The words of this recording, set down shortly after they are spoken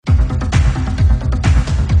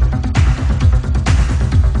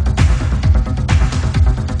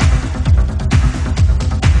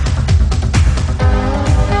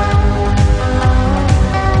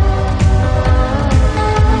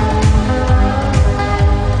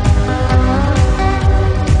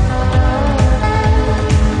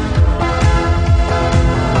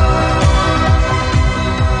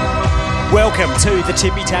to the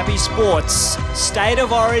Tippy Tappy Sports State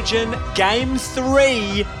of Origin Game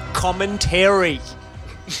 3 commentary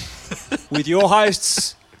with your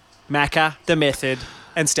hosts, Macca, The Method,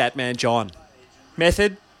 and Statman John.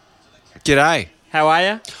 Method, G'day. how are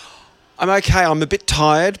you? I'm okay. I'm a bit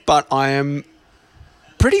tired, but I am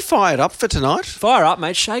pretty fired up for tonight. Fire up,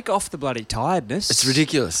 mate. Shake off the bloody tiredness. It's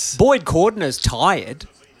ridiculous. Boyd Cordner's tired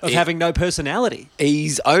of Yeah. having no personality.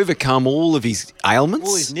 He's overcome all of his ailments.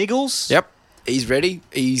 All his niggles. Yep. He's ready.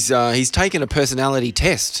 He's taken a personality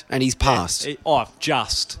test and he's passed.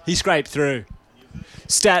 He scraped through.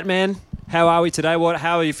 Statman, how are we today?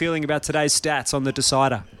 How are you feeling about today's stats on the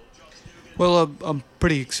decider? Well, I'm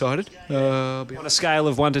pretty excited. I'll be On a scale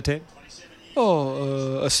of 1 to 10?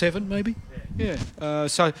 a 7 maybe. Yeah.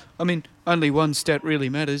 So, I mean, only one stat really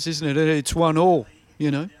matters, isn't it? It's 1-1,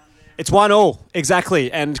 you know. It's 1-1, exactly.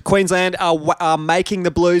 And Queensland are making the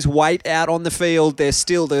Blues wait out on the field. They're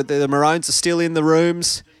still, the Maroons are still in the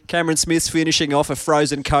rooms. Cameron Smith's finishing off a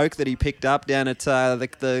frozen Coke that he picked up down at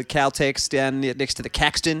the Caltex down next to the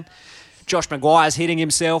Caxton. Josh Maguire's hitting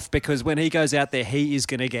himself because when he goes out there, he is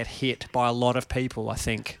going to get hit by a lot of people, I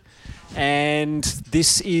think. And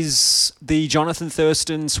this is the Jonathan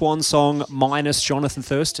Thurston swan song minus Jonathan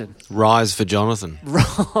Thurston. Rise for Jonathan.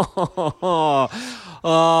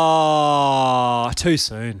 Oh, too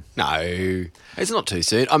soon. No, it's not too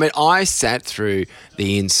soon. I mean, I sat through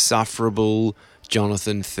the insufferable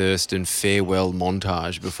Jonathan Thurston farewell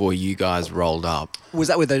montage before you guys rolled up. Was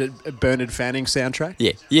that with the Bernard Fanning soundtrack?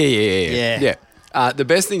 Yeah. The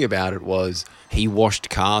best thing about it was he washed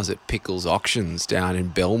cars at Pickles Auctions down in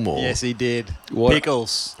Belmore. Yes, he did. What-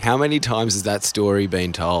 Pickles. How many times has that story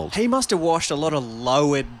been told? He must have washed a lot of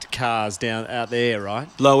lowered cars down out there, right?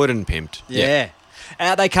 Lowered and pimped. Yeah.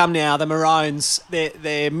 Out they come now, the Maroons.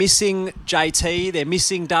 They're missing JT. They're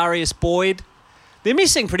missing Darius Boyd. They're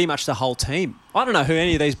missing pretty much the whole team. I don't know who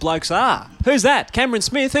any of these blokes are. Who's that? Cameron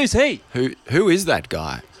Smith? Who's he? Who is that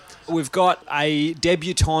guy? We've got a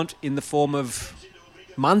debutant in the form of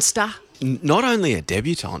Munster. Not only a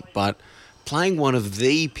debutant, but playing one of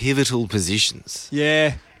the pivotal positions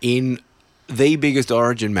Yeah, in the biggest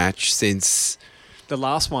Origin match since... the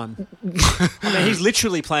last one. I mean, he's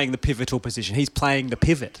literally playing the pivotal position. He's playing the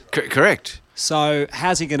pivot. Correct. So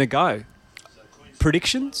how's he going to go?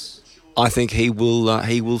 Predictions? I think he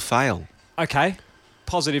will fail. Okay,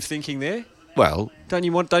 positive thinking there. Well, Don't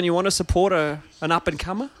you want to support an up and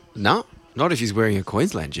comer? no, not if he's wearing a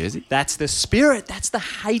Queensland jersey. That's the spirit. That's the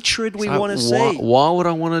hatred we So want to see. Why would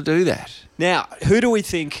I want to do that? Now, who do we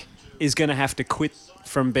think is going to have to quit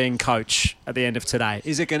from being coach at the end of today?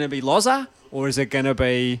 Is it going to be Loza or is it going to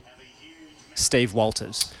be Steve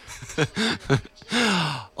Walters?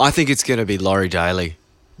 I think it's going to be Laurie Daly.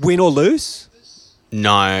 Win or lose?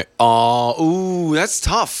 No. That's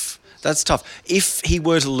tough. That's tough. If he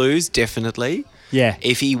were to lose, definitely. Yeah.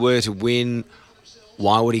 If he were to win,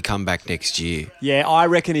 why would he come back next year? Yeah, I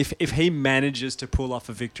reckon if he manages to pull off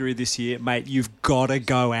a victory this year, mate, you've got to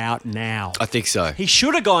go out now. I think so. He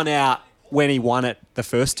should have gone out when he won it the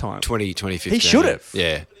first time. 2015. He should have.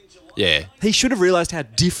 Yeah. He should have realised how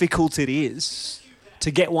difficult it is to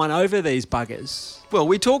get one over these buggers. Well,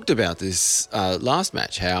 we talked about this last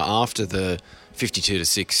match, how after the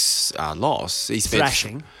 52-6 loss, he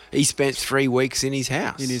spent 3 weeks in his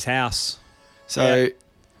house. In his house. So... Yeah.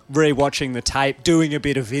 Rewatching the tape, doing a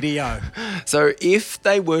bit of video. So if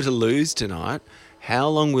they were to lose tonight, how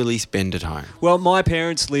long will he spend at home? Well, my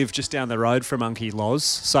parents live just down the road from Unky Loz,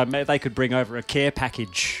 so maybe they could bring over a care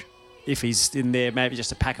package if he's in there, maybe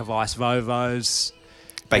just a pack of ice Vovos.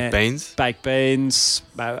 Baked beans? Baked beans,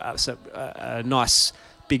 a nice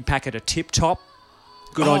big packet of Tip Top.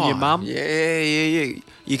 Good on your mum. Yeah.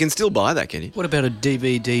 You can still buy that, can you? What about a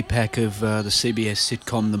DVD pack of the CBS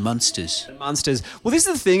sitcom The Munsters? Munsters. Well, this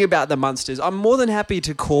is the thing about the Munsters. I'm more than happy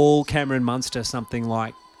to call Cameron Munster something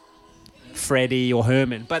like Freddie or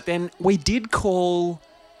Herman, but then we did call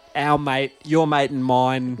our mate, your mate and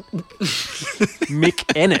mine, Mick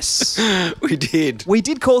Ennis. We did. We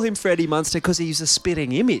did call him Freddie Munster because he's a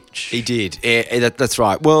spitting image. He did. Yeah, that's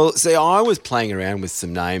right. Well, see, I was playing around with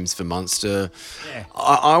some names for Munster. Yeah.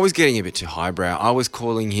 I was getting a bit too highbrow. I was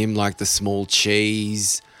calling him like the small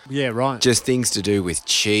cheese. Yeah, right. Just things to do with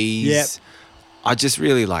cheese. Yep. I just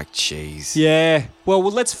really like cheese. Yeah. Well,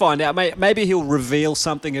 let's find out. Maybe he'll reveal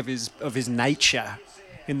something of his nature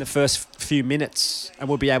in the first few minutes, and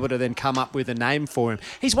we'll be able to then come up with a name for him.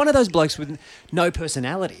 He's one of those blokes with no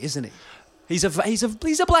personality, isn't he? He's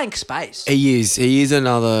a blank space. He is. He's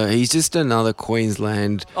just another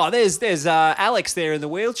Queensland. Oh, there's Alex there in the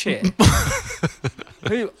wheelchair.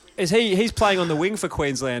 Who is he? He's playing on the wing for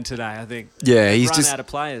Queensland today, I think. Yeah, he's Run just out of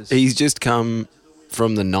players. He's just come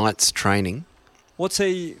from the Knights training. What's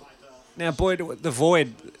he... Now, Boyd, the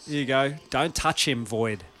Void, here you go. Don't touch him,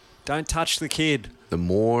 Void. Don't touch the kid. The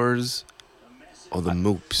Moors or the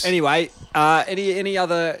Moops? Anyway, any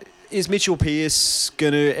other... Is Mitchell Pearce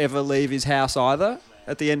going to ever leave his house either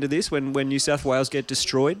at the end of this when New South Wales get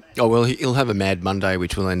destroyed? Oh, well, he'll have a Mad Monday,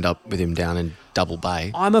 which will end up with him down in Double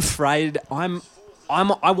Bay. I'm afraid...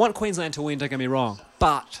 I want Queensland to win, don't get me wrong.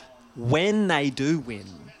 But when they do win,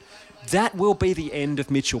 that will be the end of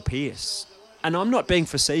Mitchell Pearce. And I'm not being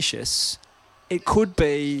facetious. It could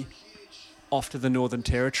be off to the Northern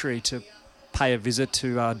Territory to pay a visit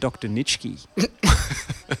to Dr. Nitschke.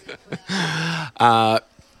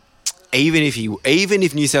 Even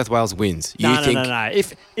if New South Wales wins, you think... No.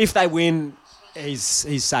 If they win, he's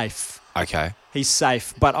safe. Okay. He's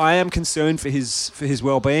safe. But I am concerned for his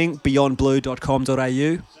well-being.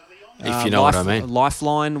 Beyondblue.com.au. If you know what I mean.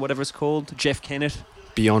 Lifeline, whatever it's called. Jeff Kennett.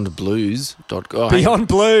 Beyondblues.com. Beyond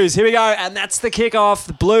Blues. Here we go. And that's the kickoff.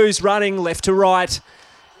 The Blues running left to right.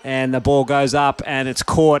 And the ball goes up and it's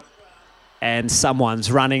caught. And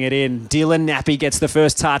someone's running it in. Dylan Nappy gets the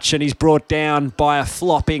first touch and he's brought down by a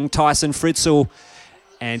flopping Tyson Fritzl.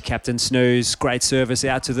 And Captain Snooze, great service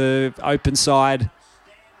out to the open side.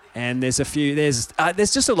 And there's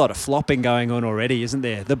just a lot of flopping going on already, isn't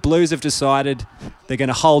there? The Blues have decided they're going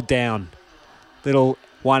to hold down. Little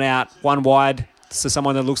one out, one wide. So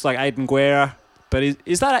someone that looks like Aiden Guerra. But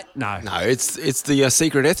is that... No. No, it's the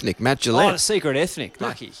secret ethnic, Matt Gillette. Oh, the secret ethnic.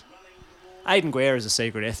 Lucky. Aiden Guerra is a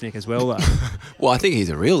secret ethnic as well, though. Well, I think he's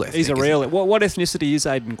a real ethnic. He's a real... What ethnicity is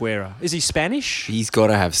Aiden Guerra? Is he Spanish? He's got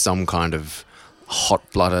to have some kind of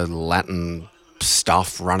hot-blooded Latin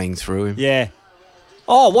stuff running through him. Yeah.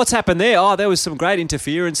 Oh, what's happened there? Oh, there was some great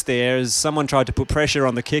interference there as someone tried to put pressure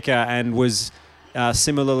on the kicker and was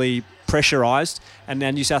similarly pressurised. And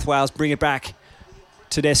now New South Wales bring it back.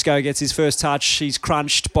 Tedesco gets his first touch. He's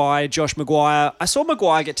crunched by Josh Maguire. I saw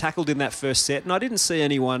Maguire get tackled in that first set, and I didn't see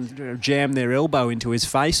anyone jam their elbow into his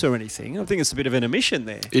face or anything. I think it's a bit of an omission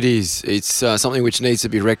there. It is. It's something which needs to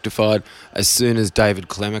be rectified as soon as David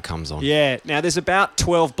Clemmer comes on. Yeah. Now, there's about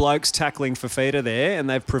 12 blokes tackling Fafita there, and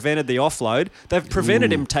they've prevented the offload. They've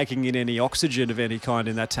prevented him taking in any oxygen of any kind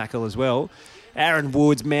in that tackle as well. Aaron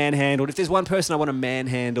Woods manhandled. If there's one person I want to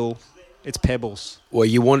manhandle, it's Pebbles. Well,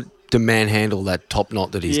 you want to manhandle that top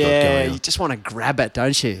knot that he's got going on. Yeah, you just want to grab it,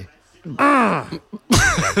 don't you? All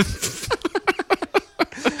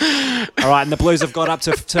right, and the Blues have got up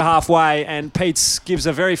to halfway, and Peets gives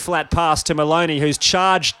a very flat pass to Maloney, who's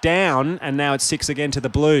charged down, and now it's 6 again to the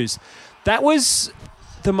Blues. That was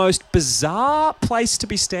the most bizarre place to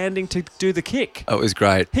be standing to do the kick. Oh, it was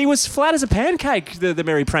great. He was flat as a pancake, the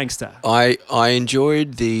merry prankster. I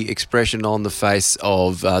enjoyed the expression on the face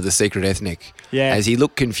of the secret ethnic. Yeah. As he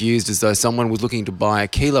looked confused as though someone was looking to buy a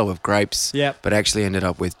kilo of grapes, Yep. but actually ended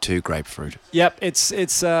up with 2 grapefruit. Yep, it's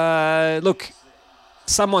look,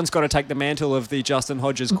 someone's got to take the mantle of the Justin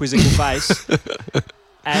Hodges quizzical face.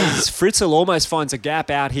 As Fritzl almost finds a gap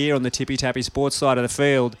out here on the tippy-tappy sports side of the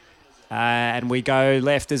field. And we go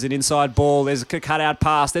left. There's an inside ball. There's a cut-out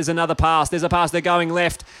pass. There's another pass. There's a pass. They're going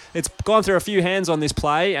left. It's gone through a few hands on this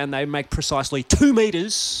play, and they make precisely 2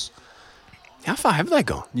 metres. How far have they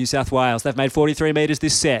gone? New South Wales. They've made 43 metres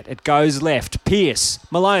this set. It goes left. Pearce.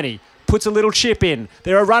 Maloney puts a little chip in.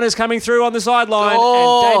 There are runners coming through on the sideline.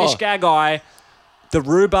 Oh. And Danish Gagai, the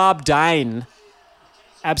rhubarb Dane,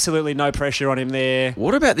 absolutely no pressure on him there.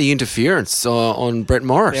 What about the interference on Brett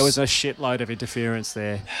Morris? There was a shitload of interference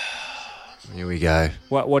there. Here we go.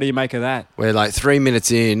 What do you make of that? We're like 3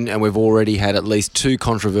 minutes in and we've already had at least 2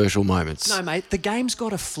 controversial moments. No, mate, the game's got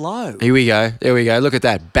to flow. Here we go. There we go. Look at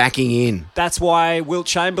that. Backing in. That's why Wilt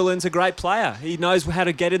Chamberlain's a great player. He knows how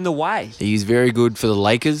to get in the way. He's very good for the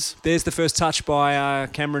Lakers. There's the first touch by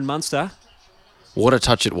Cameron Munster. What a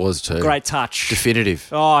touch it was too. Great touch. Definitive.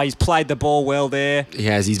 Oh, he's played the ball well there. He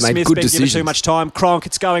has. He's made Smith's good been decisions. given too much time. Cronk,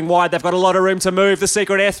 it's going wide. They've got a lot of room to move. The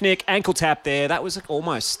secret ethnic ankle tap there. That was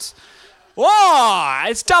almost... Whoa!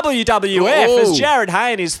 It's WWF as Jared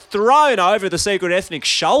Hayne is thrown over the secret ethnic's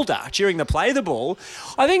shoulder during the play the ball.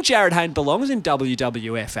 I think Jared Hayne belongs in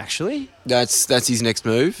WWF, actually. That's his next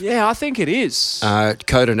move. Yeah, I think it is.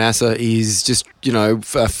 Coda NASA is just,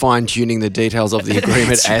 fine-tuning the details of the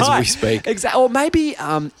agreement as we speak. Exactly. Or maybe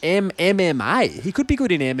MMA. He could be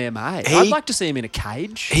good in MMA. I'd like to see him in a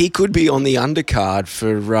cage. He could be on the undercard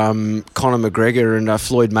for Conor McGregor and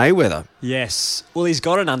Floyd Mayweather. Yes. Well, he's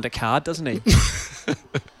got an undercard, doesn't he?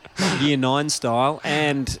 Year 9 style.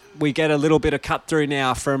 And we get a little bit of cut through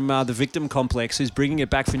now from the victim complex, who's bringing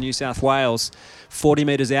it back for New South Wales, 40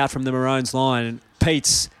 metres out from the Maroons line.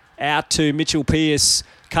 Pete's out to Mitchell Pearce.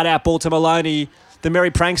 Cut out ball to Maloney. the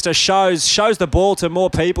merry prankster shows the ball to more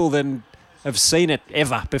people than have seen it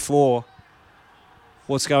ever before.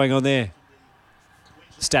 What's going on there?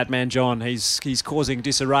 Statman John, he's causing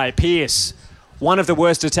disarray. Pearce, one of the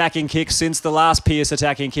worst attacking kicks since the last Pearce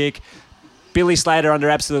attacking kick. Billy Slater under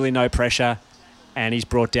absolutely no pressure, and he's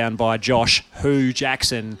brought down by Josh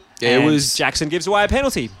Jackson. Jackson gives away a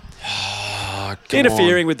penalty.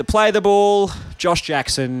 Interfering with the play of the ball, Josh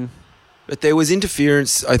Jackson. But there was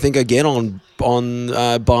interference, I think, again for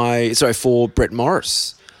Brett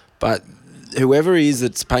Morris. But whoever it is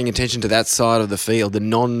that's paying attention to that side of the field, the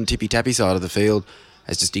non-tippy-tappy side of the field,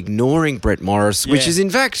 is just ignoring Brett Morris, which is in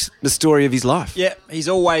fact the story of his life. Yeah, he's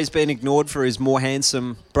always been ignored for his more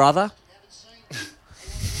handsome brother.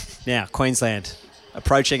 Now, Queensland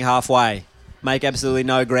approaching halfway. Make absolutely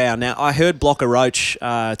no ground. Now, I heard Blocker Roach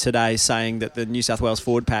today saying that the New South Wales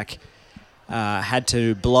forward pack had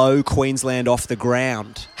to blow Queensland off the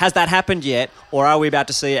ground. Has that happened yet, or are we about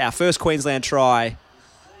to see our first Queensland try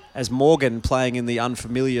as Morgan playing in the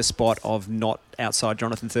unfamiliar spot of not outside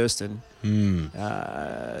Jonathan Thurston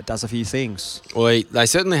does a few things? Well, they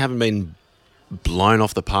certainly haven't been blown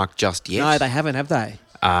off the park just yet. No, they haven't, have they?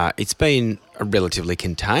 It's been a relatively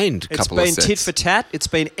contained couple of sets. It's been tit for tat. It's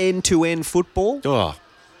been end-to-end football. Oh.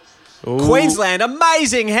 Queensland,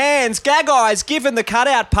 amazing hands. Gaggai's given the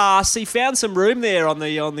cutout pass. He found some room there on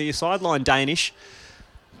the sideline, Danish.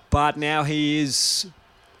 But now he is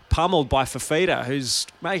pummeled by Fafita, who's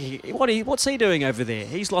making... What's he doing over there?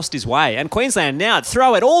 He's lost his way. And Queensland now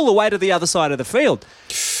throw it all the way to the other side of the field.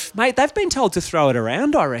 Mate, they've been told to throw it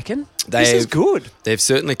around, I reckon. This is good. They've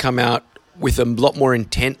certainly come out with a lot more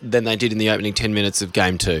intent than they did in the opening 10 minutes of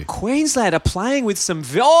Game 2. Queensland are playing with some...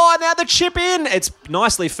 Oh, now the chip in! It's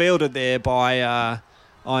nicely fielded there by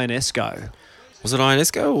Ionesco. Was it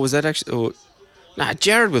Ionesco or was that actually...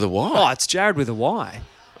 Jared with a Y. Oh, it's Jared with a Y.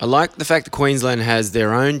 I like the fact that Queensland has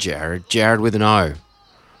their own Jared with an O.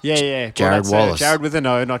 Yeah. Jared Wallace. Jared with an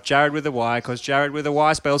O, not Jared with a Y, because Jared with a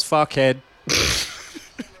Y spells fuckhead.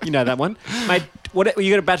 You know that one. Mate, are you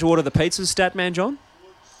going to about to order the pizzas, Statman John?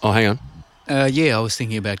 Oh, hang on. I was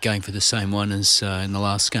thinking about going for the same one as in the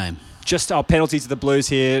last game. Just a penalty to the Blues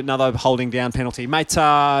here. Another holding down penalty. Mate,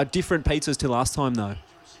 different pizzas to last time, though.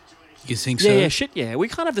 You think so? Yeah. We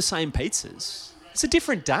can't have the same pizzas. It's a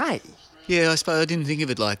different day. Yeah, I suppose I didn't think of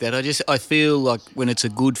it like that. I feel like when it's a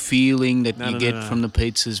good feeling that you get from the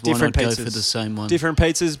pizzas, why not go for the same one? Different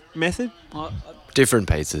pizzas method? Different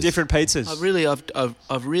pizzas. Different pizzas.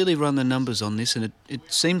 I've really run the numbers on this, and it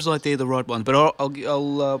seems like they're the right one. But I'll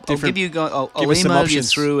give you guys. I'll email you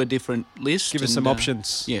through a different list. Give us some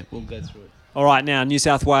options. Yeah, we'll go through it. All right, now New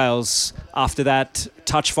South Wales, after that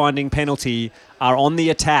touch-finding penalty, are on the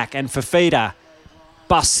attack, and Fafita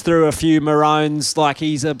busts through a few Maroons like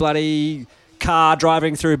he's a bloody car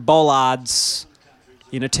driving through bollards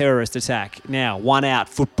in a terrorist attack. Now, one out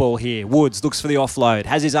football here. Woods looks for the offload,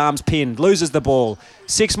 has his arms pinned, loses the ball.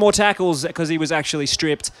 6 more tackles because he was actually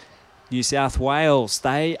stripped. New South Wales,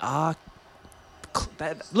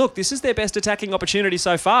 look, this is their best attacking opportunity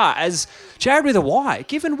so far, as Jared with a Y,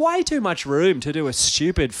 given way too much room to do a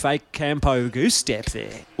stupid fake Campo goose step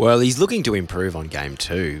there. Well, he's looking to improve on Game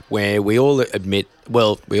 2, where we all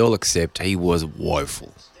accept he was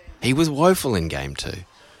woeful. He was woeful in Game 2.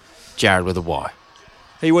 Jared with a Y.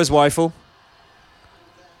 He was woeful.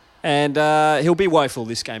 And he'll be woeful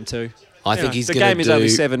this game too. I think he's the going to game is only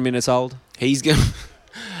 7 minutes old. He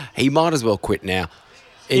might as well quit now.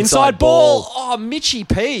 Inside ball. Oh, Mitchy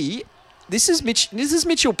P. This is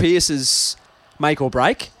Mitchell Pearce's make or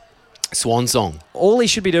break. Swan song. All he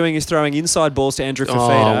should be doing is throwing inside balls to Andrew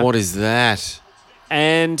Fafita. Oh, what is that?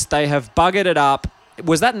 And they have buggered it up.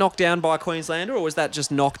 Was that knocked down by a Queenslander, or was that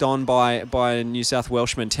just knocked on by a New South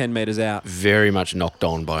Welshman 10 metres out? Very much knocked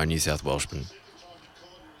on by a New South Welshman.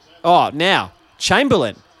 Oh, now,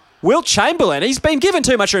 Chamberlain. Will Chamberlain, he's been given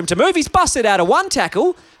too much room to move. He's busted out of one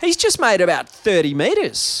tackle. He's just made about 30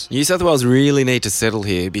 metres. New South Wales really need to settle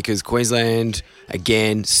here because Queensland,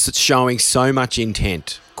 again, showing so much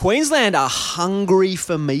intent. Queensland are hungry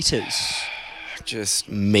for metres. Just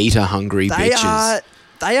metre-hungry bitches.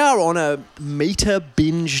 They are on a metre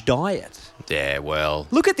binge diet. Yeah, well.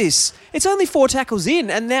 Look at this. It's only 4 tackles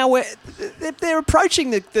in, and now they're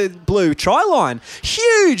approaching the blue try line.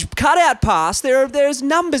 Huge cutout pass. There's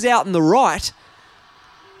numbers out on the right.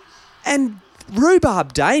 And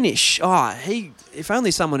Rhubarb Danish, if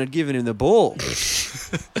only someone had given him the ball.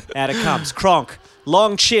 Out it comes. Cronk.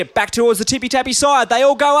 Long chip. Back towards the tippy-tappy side. They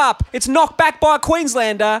all go up. It's knocked back by a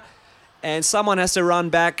Queenslander. And someone has to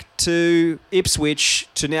run back to Ipswich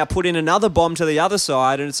to now put in another bomb to the other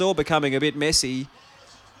side, and it's all becoming a bit messy.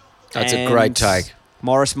 That's a great take.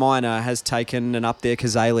 Morris Minor has taken an up there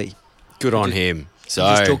Kazali. Good on him. So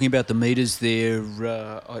Just talking about the metres there,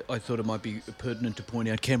 I thought it might be pertinent to point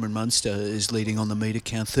out Cameron Munster is leading on the metre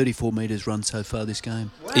count. 34 metres run so far this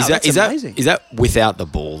game. Wow, is that's amazing. that without the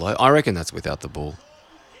ball? Though? I reckon that's without the ball.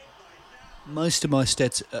 Most of my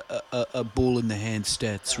stats are ball in the hand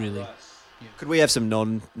stats, really. Could we have some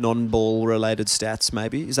non-ball related stats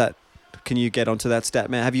maybe? Can you get onto that stat,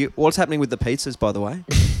 man? What's happening with the pizzas, by the way?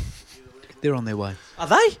 They're on their way. Are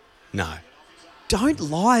they? No. Don't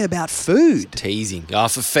lie about food. Teasing.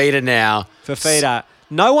 Fafita now. Fafita.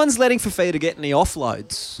 No one's letting Fafita get any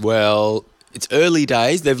offloads. Well, it's early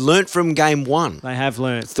days. They've learnt from game one. They have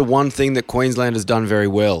learnt. It's the one thing that Queensland has done very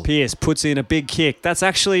well. Pearce puts in a big kick. That's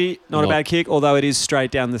actually not a bad kick, although it is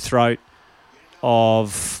straight down the throat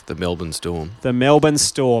of The Melbourne Storm. the Melbourne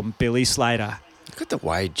Storm, Billy Slater. Look at the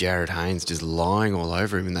way Jared Haynes just lying all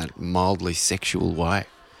over him in that mildly sexual way.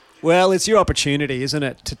 Well, it's your opportunity, isn't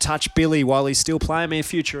it, to touch Billy while he's still playing. I mean,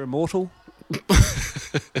 future immortal.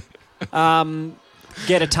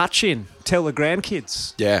 Get a touch in. Tell the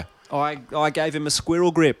grandkids. Yeah. I gave him a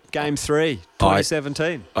squirrel grip, Game 3,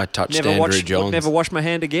 2017. I touched Andrew Johns. Never wash my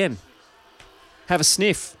hand again. Have a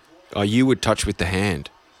sniff. Oh, you would touch with the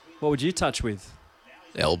hand. What would you touch with?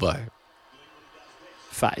 Elbow.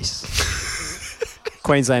 Face.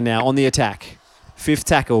 Queensland now on the attack. Fifth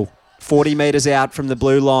tackle. 40 metres out from the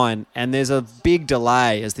blue line, and there's a big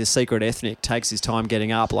delay as the secret ethnic takes his time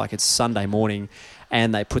getting up like it's Sunday morning,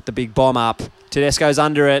 and they put the big bomb up. Tedesco's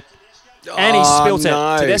under it, and he spilt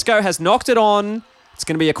it. Tedesco has knocked it on. It's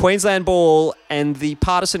going to be a Queensland ball, and the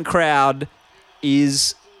partisan crowd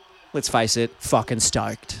is, let's face it, fucking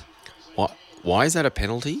stoked. What? Why is that a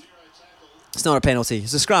penalty? It's not a penalty.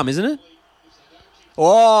 It's a scrum, isn't it?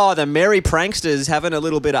 Oh, the merry pranksters having a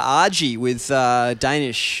little bit of argy with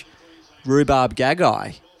Danish Rhubarb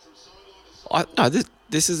Gagai. No,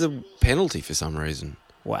 this is a penalty for some reason.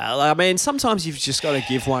 Well, I mean, sometimes you've just got to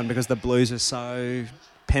give one because the Blues are so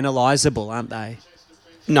penalisable, aren't they?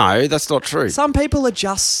 No, that's not true. Some people are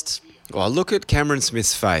just... Well, look at Cameron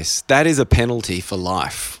Smith's face. That is a penalty for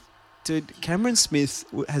life. Dude, Cameron Smith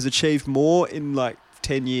has achieved more in like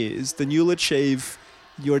 10 years than you'll achieve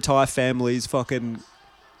your entire family's fucking...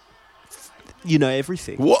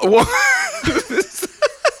 everything. What?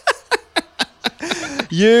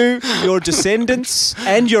 You, your descendants,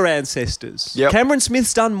 and your ancestors. Yep. Cameron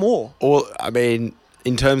Smith's done more. Or, I mean,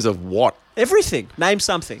 in terms of what? Everything. Name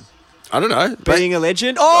something. I don't know. Being a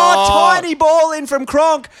legend. Tiny ball in from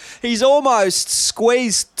Cronk. He's almost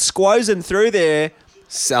squozing through there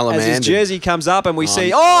Salamander. as his jersey comes up and we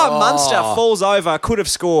see, Munster falls over. Could have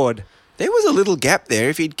scored. There was a little gap there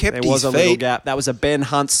if he'd kept his feet. There was a little gap. That was a Ben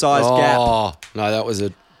Hunt-sized gap. Oh, no, that was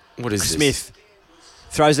a... What is this? Smith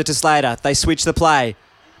throws it to Slater. They switch the play.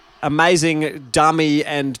 Amazing dummy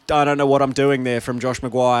and I don't know what I'm doing there from Josh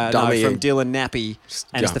Maguire. Dummy from Dylan Nappy.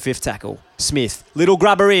 And it's the fifth tackle. Smith. Little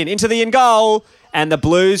grubber into the in goal. And the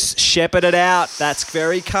Blues shepherd it out. That's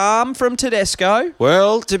very calm from Tedesco.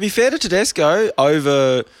 Well, to be fair to Tedesco,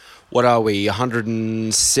 over,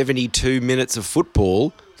 172 minutes of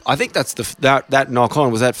football, I think that's that knock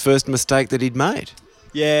on was that first mistake that he'd made.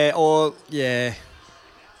 Yeah,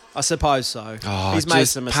 I suppose so. Oh, He's made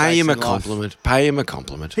some mistakes. Pay him a in life. compliment. Pay him a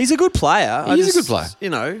compliment. He's a good player. He is a good player.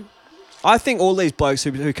 I think all these blokes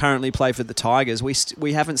who currently play for the Tigers,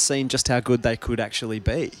 we haven't seen just how good they could actually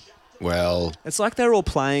be. Well, It's like they're all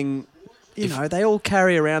playing, they all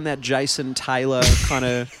carry around that Jason Taylor kind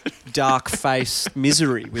of dark-faced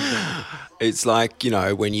misery with them. it's like,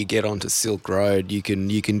 when you get onto Silk Road, you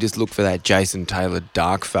can just look for that Jason Taylor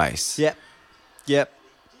dark face. Yep.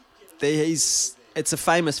 It's a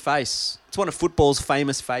famous face. It's one of football's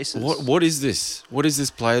famous faces. What is this? What is this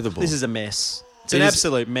play of the ball? This is a mess. It's an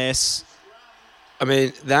absolute mess. I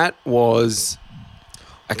mean, that was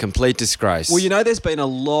a complete disgrace. Well, there's been a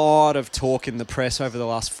lot of talk in the press over the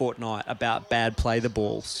last fortnight about bad play the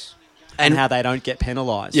balls and how they don't get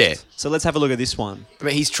penalised. Yeah. So let's have a look at this one. I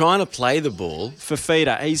mean, he's trying to play the ball.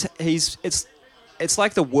 Fafita, it's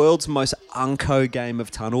like the world's most unco game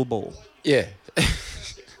of tunnel ball. Yeah.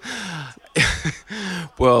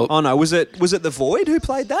 Well, oh no, was it the Void who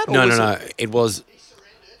played that? Or no. It was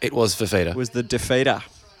Fafita. It was the defeater.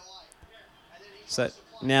 So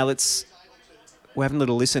now we're having a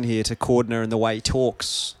little listen here to Cordner and the way he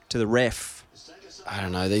talks to the ref. I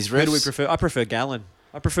don't know, these refs... Who do we prefer? I prefer Gallen.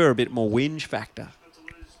 I prefer a bit more whinge factor.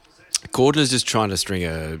 Cordner's just trying to string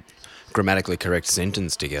a grammatically correct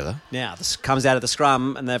sentence together. Now, this comes out of the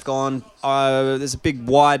scrum and they've gone, there's a big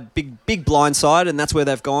blind side and that's where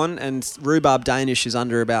they've gone, and Rhubarb Danish is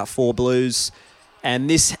under about 4 Blues And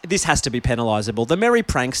this has to be penalisable. The merry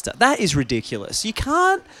prankster, that is ridiculous. You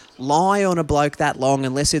can't lie on a bloke that long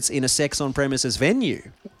unless it's in a sex on premises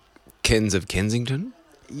venue. Kens of Kensington.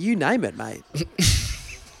 You name it, mate.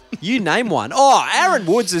 You name one. Oh, Aaron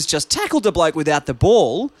Woods has just tackled a bloke without the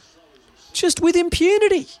ball, just with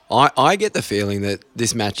impunity. I get the feeling that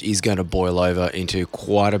this match is going to boil over into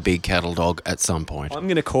quite a big cattle dog at some point. I'm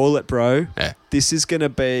going to call it, bro. Yeah. This is going to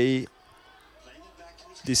be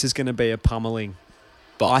a pummeling.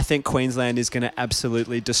 But I think Queensland is going to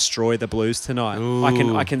absolutely destroy the Blues tonight. Ooh.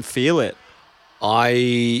 I can feel it.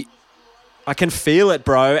 I can feel it,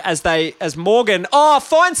 bro. As Morgan,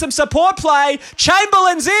 find some support play.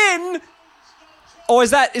 Chamberlain's in. Or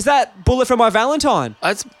is that bullet for my Valentine?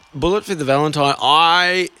 That's bullet for the Valentine.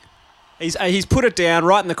 He's put it down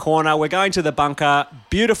right in the corner. We're going to the bunker.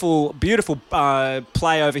 Beautiful, beautiful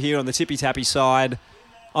play over here on the tippy-tappy side.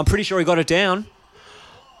 I'm pretty sure he got it down.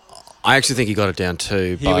 I actually think he got it down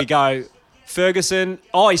too. Here we go. Ferguson.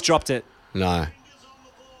 Oh, he's dropped it. No.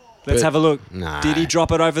 Let's have a look. No. Did he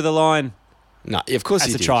drop it over the line? No, of course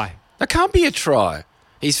he That's did. a try. That can't be a try.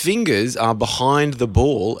 His fingers are behind the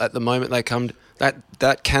ball at the moment they come.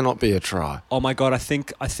 That cannot be a try. Oh my God! I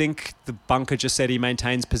think the bunker just said he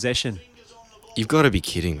maintains possession. You've got to be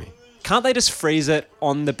kidding me. Can't they just freeze it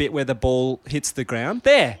on the bit where the ball hits the ground?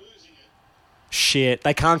 There. Shit,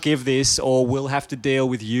 they can't give this, or we'll have to deal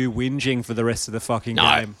with you whinging for the rest of the fucking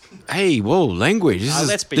game. Hey, whoa, language.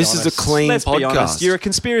 Let's be this honest. is a clean Let's podcast. Be honest. You're a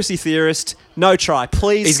conspiracy theorist. No try.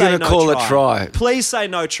 Please He's say gonna no call try. it try. Please say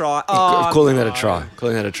no try. Oh, Calling that no. a try.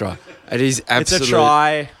 Calling that a try. It is It's absolutely. a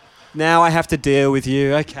try. Now I have to deal with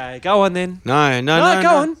you. Okay, go on then. No.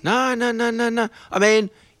 go on. No. I mean,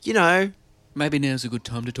 you know. Maybe now's a good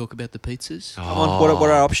time to talk about the pizzas. Come on. What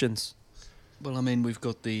are our options? Well, I mean, we've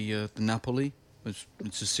got the Napoli.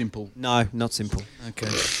 It's a simple. No, not simple. Okay.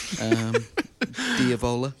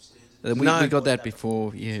 Diavola. We got that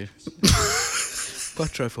before, yeah.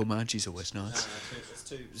 Quattro Formaggi is always nice.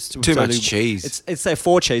 Too much cheese. It's their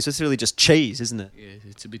 4 cheese. It's really just cheese, isn't it? Yeah,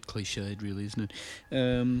 it's a bit cliched, really, isn't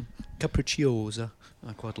it? Capricciosa,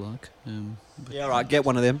 I quite like. Yeah, all right. Get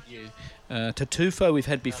one of them. Yeah. Tartufo we've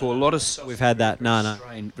had before. A lot of We've had that. No.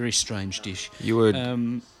 very strange dish. You would.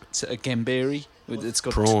 It's a gamberi. It's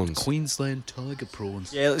got Prawns. Queensland tiger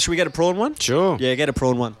prawns. Yeah, should we get a prawn one? Sure. Yeah, get a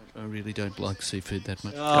prawn one. I really don't like seafood that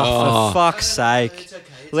much. Oh, for fuck's sake.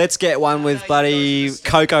 Let's get one with bloody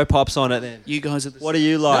Cocoa Pops on it then. You guys are the What do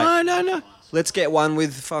you like? No. Let's get one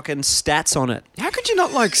with fucking stats on it. How could you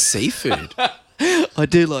not like seafood? I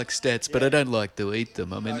do like stats, but I don't like to eat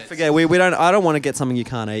them. I mean, Forget we don't. I don't want to get something you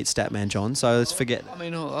can't eat, Statman John. So let's forget. I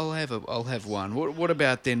mean, I'll have one. What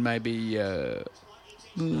about then maybe?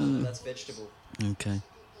 That's vegetable. Okay.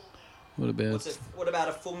 What about What about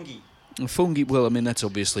a fungi? fungi? Well, I mean that's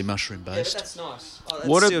obviously mushroom based. that's nice. Oh, that's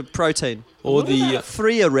What a- still protein. or What the- about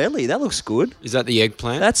friarelli? That looks good. Is that the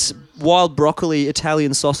eggplant? That's wild broccoli,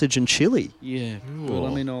 Italian sausage, and chili. Yeah. Well,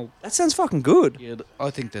 I mean, That sounds fucking good. yeah, I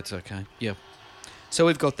think that's okay. Yeah. So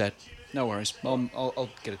we've got that. No worries. I'll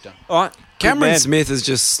get it done. All right. Cameron Good man. Smith has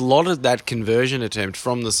just slotted that conversion attempt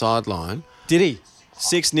from the sideline. Did he?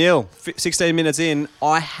 6-0. 16 minutes in.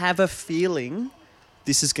 I have a feeling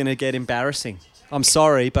this is going to get embarrassing. I'm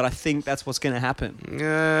sorry, but I think that's what's going to happen.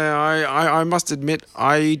 I must admit,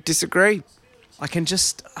 I disagree. I can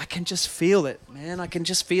just feel it, man. I can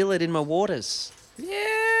just feel it in my waters.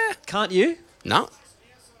 Yeah. Can't you? No.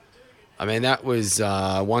 I mean, that was,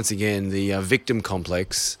 once again, the victim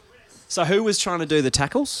complex. So who was trying to do the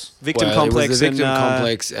tackles? Victim Well, complex it was the victim and,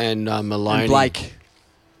 complex and Maloney. and Blake.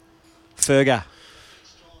 Ferger.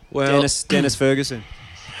 Well, Dennis Ferguson.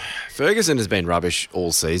 Ferguson has been rubbish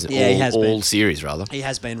all season. Yeah, he has all been. series, rather. He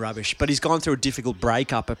has been rubbish, but he's gone through a difficult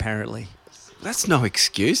breakup, apparently. That's no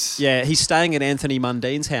excuse. Yeah, he's staying at Anthony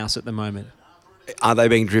Mundine's house at the moment. Are they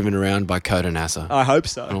being driven around by Coda Nasser? I hope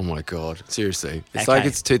so. Oh, my God. Seriously. It's Okay. like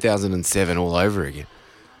it's 2007 all over again.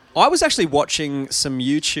 I was actually watching some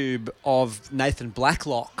YouTube of Nathan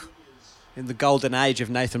Blacklock in the golden age of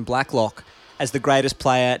Nathan Blacklock as the greatest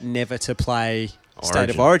player never to play State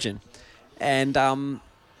of Origin. And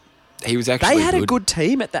He was actually they had a good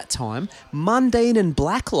team at that time, Mundine and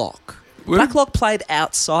Blacklock. Were- Blacklock played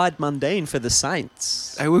outside Mundine for the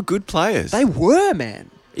Saints. They were good players. They were,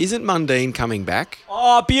 man. Isn't Mundine coming back?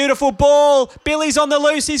 Oh, beautiful ball. Billy's on the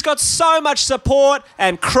loose. He's got so much support.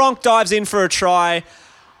 And Cronk dives in for a try.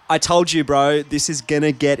 I told you, bro, this is going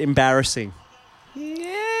to get embarrassing.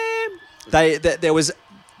 Yeah. There was...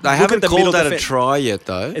 They look haven't at the middle called that a defen- try yet,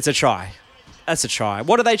 though. It's a try. That's a try.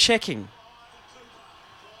 What are they checking?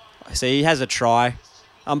 I see he has a try.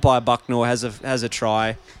 Umpire Bucknor has a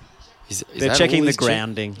try. Is They're that checking all the he's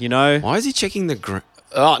grounding, you know? Why is he checking the ground?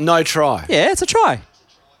 Oh, no try. Yeah, it's a try.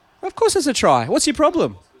 Of course it's a try. What's your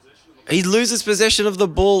problem? He loses possession of the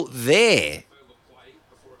ball there.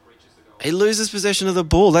 He loses possession of the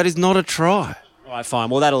ball. That is not a try. All right, fine.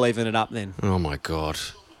 Well, that'll even it up then. Oh, my God.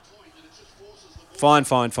 Fine.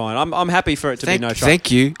 I'm happy for it to be no try.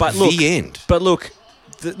 Thank you. But look, the end. But look,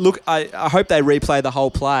 I hope they replay the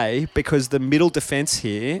whole play because the middle defence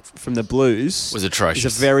here from the Blues Was atrocious.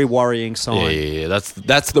 is a very worrying sign. Yeah.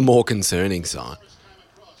 That's the more concerning sign.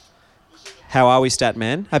 How are we,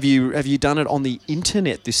 Statman? Have you done it on the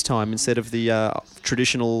internet this time instead of the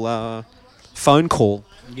traditional phone call?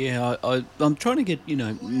 Yeah, I'm trying to get,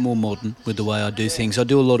 more modern with the way I do things. I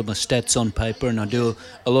do a lot of my stats on paper and I do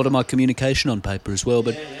a lot of my communication on paper as well.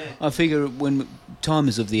 But I figure when time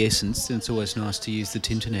is of the essence, then it's always nice to use the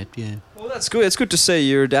Tinternet, yeah. Well, that's good. It's good to see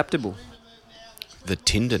you're adaptable. The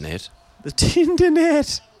Tindernet. The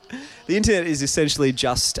Tindernet. The internet is essentially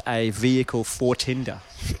just a vehicle for Tinder.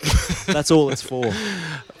 That's all it's for.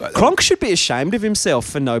 Cronk should be ashamed of himself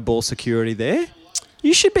for no ball security there.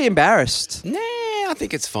 You should be embarrassed. Nah, I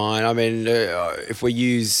think it's fine. I mean, if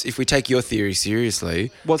we take your theory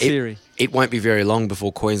seriously, What theory? It won't be very long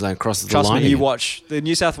before Queensland crosses Trust the line. me, you again. watch. The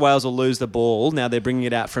New South Wales will lose the ball. Now they're bringing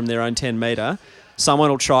it out from their own 10 metre. Someone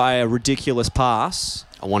will try a ridiculous pass.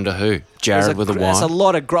 I wonder who. Jared with a That's a Y.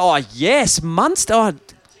 lot of... Oh, yes. Munster. Oh,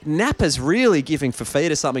 Napper's really giving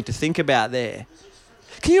Fafita something to think about there.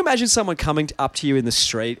 Can you imagine someone coming up to you in the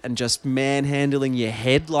street and just manhandling your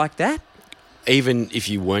head like that? Even if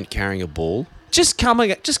you weren't carrying a ball. Just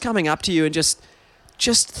coming up to you and just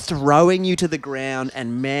throwing you to the ground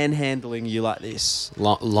and manhandling you like this.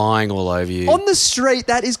 Lying all over you. On the street,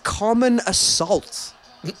 that is common assault.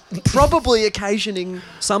 Probably occasioning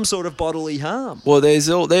some sort of bodily harm. Well, there's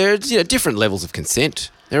different levels of consent.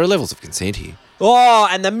 There are levels of consent here. Oh,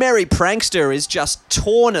 and the merry prankster is just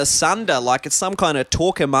torn asunder like it's some kind of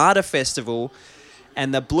Torquemada festival.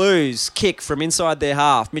 And the Blues kick from inside their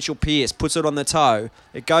half. Mitchell Pearce puts it on the toe.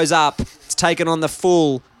 It goes up. It's taken on the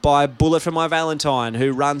full by Bullet for My Valentine,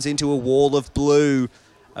 who runs into a wall of blue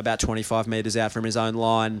about 25 metres out from his own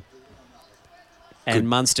line. And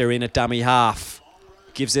Munster in at dummy half.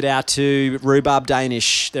 Gives it out to Rhubarb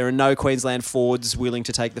Danish. There are no Queensland forwards willing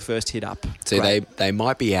to take the first hit up. See, Great. they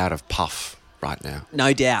might be out of puff right now.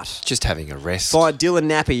 No doubt. Just having a rest. Fine, Dylan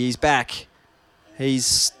Nappy, he's back.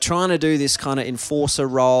 He's trying to do this kind of enforcer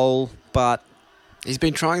role, but He's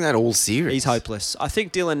been trying that all series. he's hopeless. I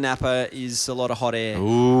think Dylan Napper is a lot of hot air.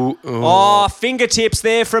 Ooh. Oh, fingertips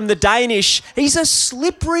there from the Danish. He's a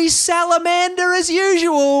slippery salamander as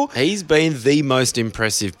usual. He's been the most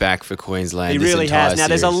impressive back for Queensland. He this really entire has. Now,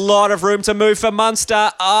 there's a series. lot of room to move for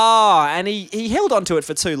Munster. Oh, and he held on to it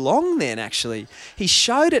for too long then, actually. He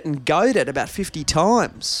showed it and goad it about 50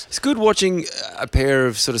 times. It's good watching a pair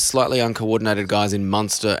of sort of slightly uncoordinated guys in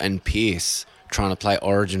Munster and Pearce trying to play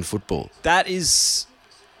Origin football. That is...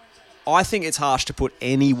 I think it's harsh to put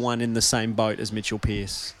anyone in the same boat as Mitchell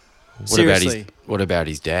Pearce. Seriously. What about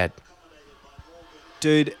his dad?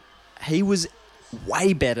 Dude, he was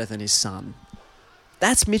way better than his son.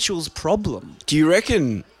 That's Mitchell's problem. Do you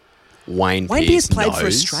reckon Wayne Pearce played knows? for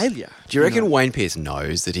Australia. Do you reckon Wayne Pearce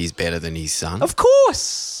knows that he's better than his son? Of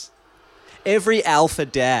course. Every alpha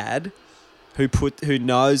dad who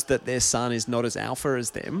knows that their son is not as alpha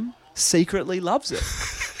as them secretly loves it.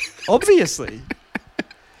 Obviously.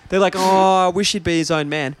 They're like, oh, I wish he'd be his own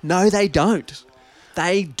man. No, they don't.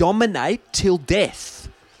 They dominate till death.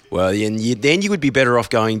 Well, then you would be better off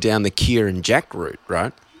going down the Kieran Jack route,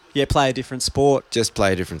 right? Yeah, play a different sport. Just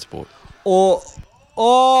play a different sport.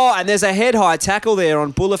 And there's a head-high tackle there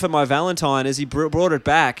on Bullet for My Valentine as he brought it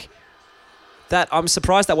back. I'm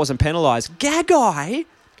surprised that wasn't penalised. Gagai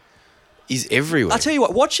He's everywhere. I'll tell you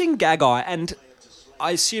what, watching Gagai, and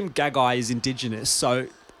I assume Gagai is Indigenous, so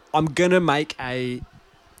I'm going to make an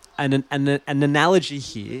analogy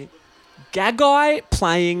here. Gagai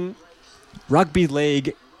playing rugby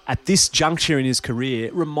league at this juncture in his career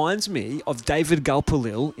reminds me of David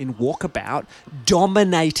Gulpilil in Walkabout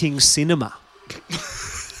dominating cinema.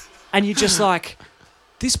 And you're just like,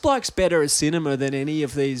 this bloke's better at cinema than any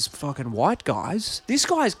of these fucking white guys. This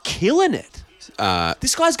guy's killing it.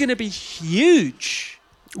 This guy's going to be huge.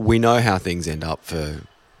 We know how things end up for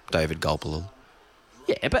David Gulpilil.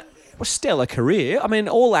 Yeah, but a stellar career. I mean,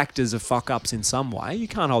 all actors are fuck-ups in some way. You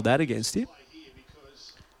can't hold that against him.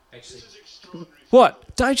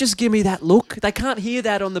 What? Don't just give me that look. They can't hear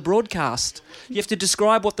that on the broadcast. You have to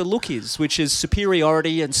describe what the look is, which is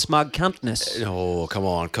superiority and smug cuntness. Oh, come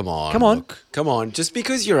on. Come on. Look, come on. Just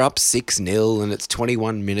because you're up 6-0 and it's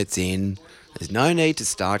 21 minutes in, There's no need to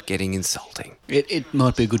start getting insulting. It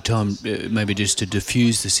might be a good time, maybe just to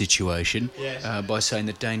diffuse the situation by saying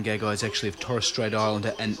that Dane Gagai is actually of Torres Strait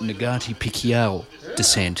Islander and Ngati Pikiao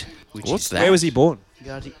descent. What's that? Where was he born?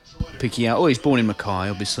 Ngati Pikiao. Oh, he's born in Mackay,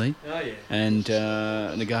 obviously. Oh, yeah. And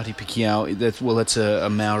Ngati Pikiao, that's a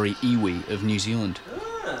Maori iwi of New Zealand.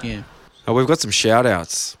 Yeah. Oh, we've got some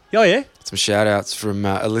shout-outs. Oh, yeah? Some shout-outs from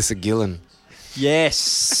Alyssa Gillen.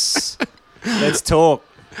 Yes. Let's talk.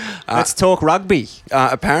 Let's talk rugby.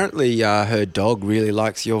 Apparently, her dog really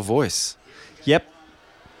likes your voice. Yep.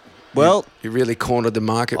 Well, You really cornered the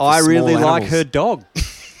market for I small really like animals. her dog.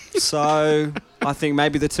 So I think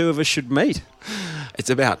maybe the two of us should meet. It's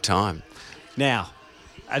about time. Now,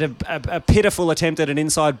 at a pitiful attempt at an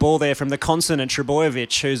inside ball there from the consonant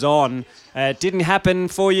Trebojevic, who's on. Didn't happen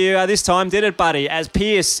for you this time, did it, buddy? As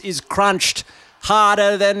Pearce is crunched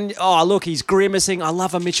harder than... Oh, look, he's grimacing. I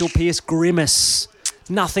love a Mitchell Pearce grimace.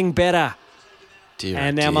 Nothing better. Dear,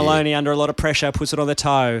 And oh now dear. Maloney, under a lot of pressure, puts it on the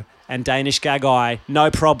toe. And Danish Gagai, no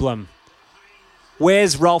problem.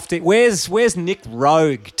 Where's Where's Nick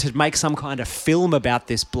Rogue to make some kind of film about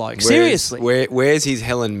this bloke? Seriously. Where's his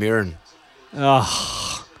Helen Mirren?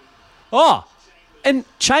 Oh, and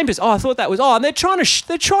Chambers. Oh, I thought that was. Oh, and they're trying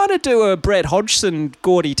to do a Brett Hodgson,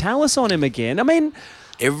 Gordy Tallis on him again. I mean,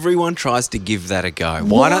 Everyone tries to give that a go.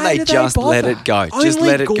 Why don't they do just let bother? it go? Only Just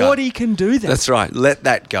let it go. Gordy can do that. That's right. Let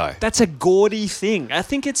that go. That's a Gordy thing. I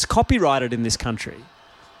think it's copyrighted in this country.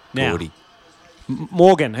 Now, Gordy.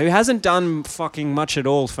 Morgan, who hasn't done fucking much at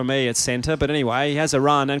all for me at centre, but anyway, he has a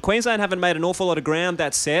run. And Queensland haven't made an awful lot of ground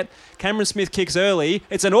that set. Cameron Smith kicks early.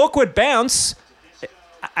 It's an awkward bounce,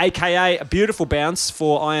 a.k.a. a beautiful bounce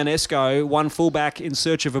for Ionesco, one fullback in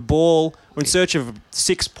search of a ball, or in search of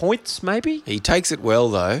 6 points, maybe? He takes it well,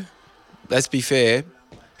 though. Let's be fair.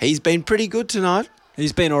 He's been pretty good tonight.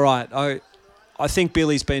 He's been all right. I think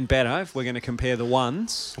Billy's been better, if we're going to compare the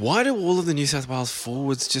ones. Why do all of the New South Wales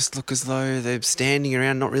forwards just look as though they're standing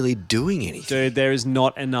around not really doing anything? Dude, there is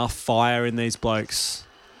not enough fire in these blokes.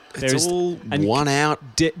 It's all and one out.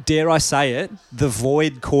 Dare I say it, the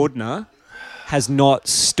Void Cordner has not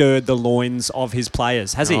stirred the loins of his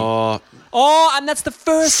players, has he? Oh, And that's the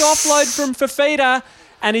first offload from Fafita,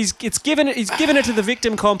 and he's given it to the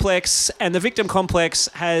victim complex, and the victim complex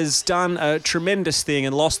has done a tremendous thing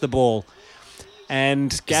and lost the ball.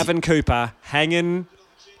 And Gavin Cooper hanging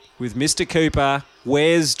with Mr. Cooper.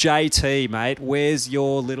 Where's JT, mate? Where's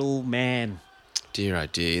your little man? dear, oh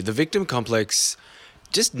dear. The victim complex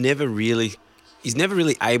just he's never really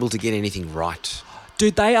able to get anything right.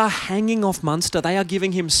 Dude, they are hanging off Munster. They are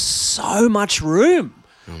giving him so much room.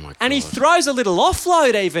 Oh, my God. And he throws a little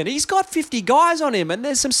offload even. He's got 50 guys on him, and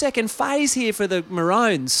there's some second phase here for the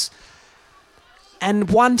Maroons. And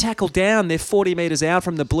one tackle down, they're 40 metres out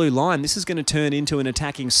from the blue line. This is going to turn into an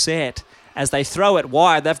attacking set. As they throw it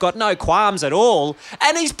wide, they've got no qualms at all.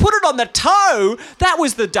 And he's put it on the toe. That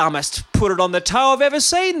was the dumbest put it on the toe I've ever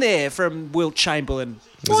seen there from Wilt Chamberlain.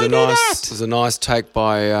 It was Why a do nice, that? it was a nice take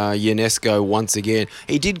by Ionesco once again.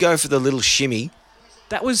 He did go for the little shimmy.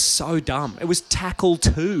 That was so dumb. It was tackle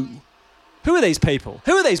 2. Who are these people?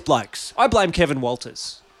 Who are these blokes? I blame Kevin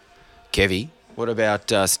Walters. Kevy. What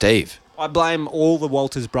about Steve? I blame all the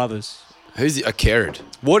Walters brothers. Who's a Kerrod?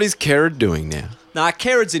 What is Kerrod doing now? Nah,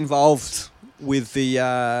 Kerrod's involved with the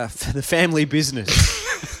family business.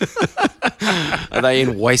 Are they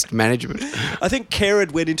in waste management? I think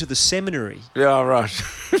Kerrod went into the seminary. Yeah, right.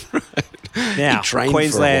 Now, He trained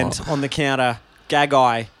Queensland for a while. on the counter.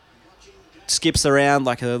 Gagai skips around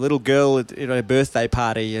like a little girl at a birthday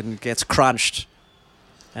party and gets crunched.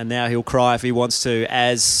 And now he'll cry if he wants to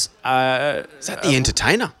as... Is that the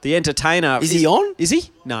entertainer? the entertainer... Is he on? Is he?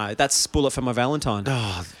 No, that's Bullet for My Valentine.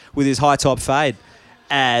 Oh, With his high top fade.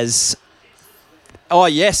 As... Oh,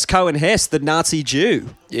 yes, Cohen Hess, the Nazi Jew.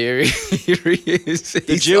 yeah, here he is.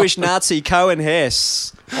 The Jewish Nazi Cohen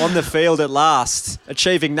Hess on the field at last,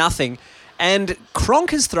 achieving nothing. And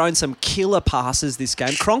Cronk has thrown some killer passes this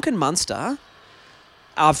game. Cronk and Munster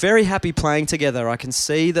are very happy playing together. I can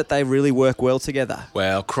see that they really work well together.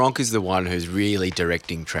 Well, Cronk is the one who's really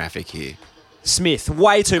directing traffic here. Smith,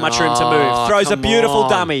 way too much room to move. Oh, Throws a come beautiful on.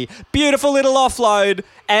 dummy. Beautiful little offload.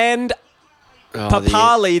 And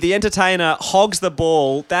Papali, the entertainer, hogs the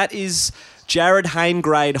ball. That is Jared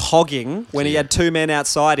Haingrade hogging when he had 2 men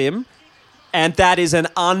outside him. And that is an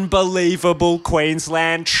unbelievable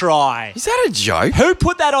Queensland try. Is that a joke? Who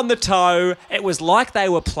put that on the toe? It was like they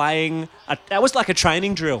were playing... that was like a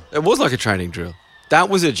training drill. It was like a training drill. That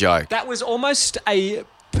was a joke. That was almost a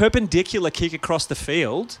perpendicular kick across the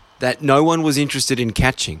field. That no one was interested in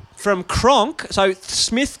catching. From Cronk, so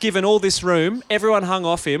Smith given all this room, everyone hung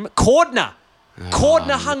off him. Cordner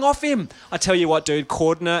Cordner hung off him. I tell you what, dude,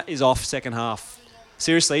 Cordner is off second half.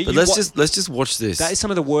 Seriously. But let's just watch this. That is some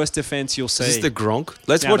of the worst defence you'll see. Is this the Gronk?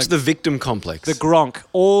 Let's Now watch the victim complex. The Gronk,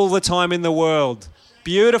 all the time in the world.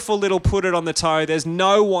 Beautiful little put it on the toe. There's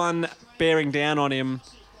no one bearing down on him.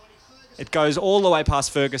 It goes all the way past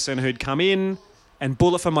Ferguson, who'd come in, and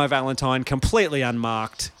Bullet for My Valentine, completely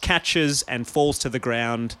unmarked, catches and falls to the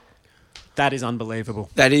ground. That is unbelievable.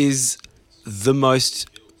 That is the most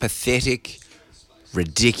pathetic,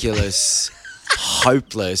 ridiculous,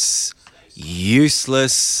 hopeless,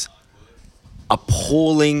 useless,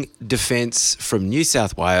 appalling defence from New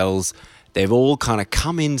South Wales. They've all kind of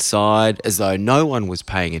come inside as though no one was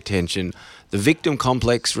paying attention. The victim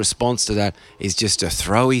complex response to that is just to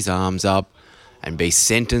throw his arms up and be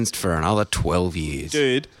sentenced for another 12 years.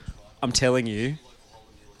 Dude, I'm telling you,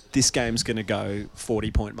 this game's going to go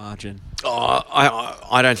 40-point margin. Oh,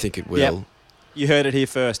 I don't think it will. Yep. You heard it here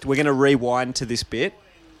first. We're going to rewind to this bit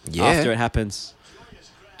after it happens.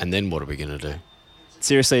 And then what are we going to do?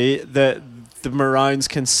 Seriously, the Maroons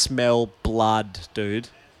can smell blood, dude.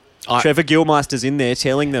 Trevor Gilmeister's in there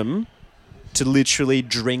telling them to literally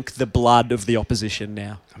drink the blood of the opposition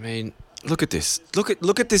now. I mean, look at this.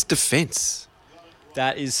 Look at this defence.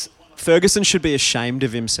 That is... Ferguson should be ashamed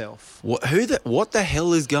of himself. What the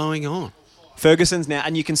hell is going on? Ferguson's now...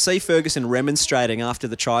 And you can see Ferguson remonstrating after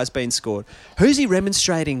the try's been scored. Who's he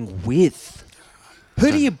remonstrating with?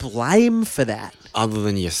 Who do you blame for that? Other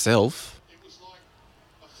than yourself.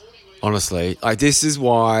 Honestly, like this is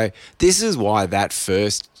why that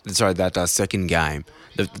second game,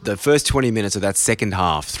 the first 20 minutes of that second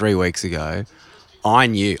half 3 weeks ago, I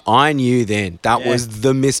knew then that was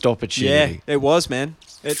the missed opportunity. Yeah, it was, man.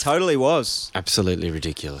 It totally was. Absolutely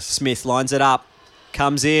ridiculous. Smith lines it up,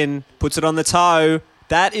 comes in, puts it on the toe.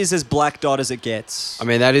 That is as black dot as it gets. I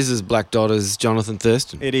mean, that is as black dot as Jonathan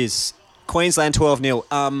Thurston. It is. Queensland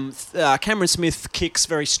 12-0. Cameron Smith kicks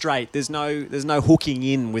very straight. There's no hooking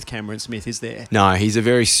in with Cameron Smith, is there? No, he's a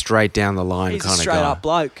very straight down the line He's kind a of guy. straight up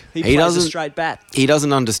bloke. He plays a straight bat. He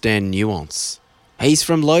doesn't understand nuance. He's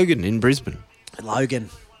from Logan in Brisbane.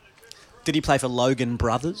 Logan. Did he play for Logan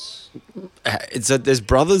Brothers? There's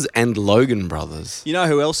brothers and Logan brothers. You know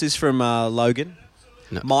who else is from Logan?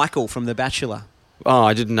 No. Michael from The Bachelor. Oh,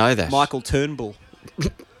 I didn't know that. Michael Turnbull.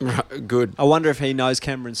 Right, good. I wonder if he knows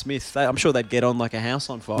Cameron Smith. I'm sure they'd get on like a house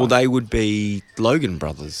on fire. Well, they would be Logan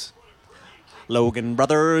brothers. Logan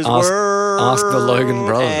Brothers. Ask the Logan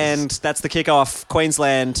brothers. And that's the kickoff.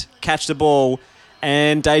 Queensland catch the ball.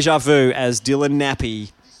 And deja vu as Dylan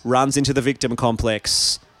Nappy runs into the victim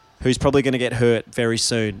complex, who's probably going to get hurt very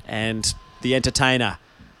soon. And the entertainer.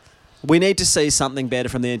 We need to see something better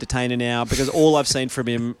from the entertainer now, because all I've seen from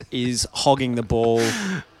him is hogging the ball.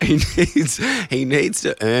 He needs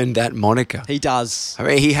to earn that moniker. He does. I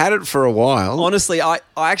mean, he had it for a while. Honestly, I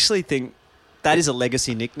actually think that is a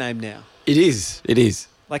legacy nickname now. It is.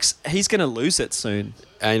 Like, he's going to lose it soon.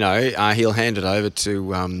 I know. He'll hand it over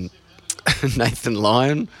to Nathan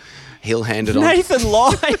Lyon. He'll hand it on. Nathan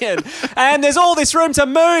Lyon. And there's all this room to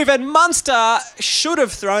move, and Munster should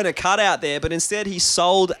have thrown a cutout there, but instead he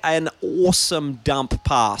sold an awesome dump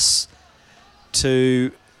pass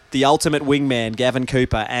to the ultimate wingman, Gavin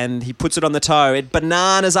Cooper, and he puts it on the toe. It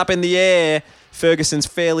bananas up in the air. Ferguson's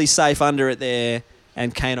fairly safe under it there,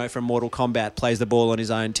 and Kano from Mortal Kombat plays the ball on his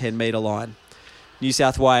own 10-metre line. New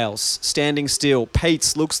South Wales, standing still.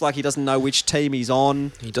 Peets looks like he doesn't know which team he's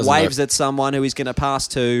on. He doesn't waves know. at someone who he's going to pass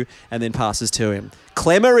to, and then passes to him.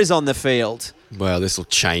 Clemmer is on the field. Well, this will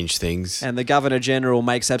change things. And the Governor-General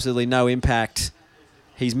makes absolutely no impact.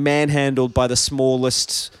 He's manhandled by the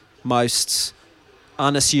smallest, most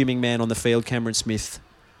unassuming man on the field, Cameron Smith.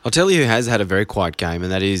 I'll tell you who has had a very quiet game,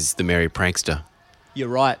 and that is the Merry Prankster. You're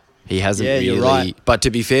right. He hasn't Yeah, really. you're right. But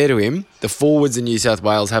to be fair to him, the forwards in New South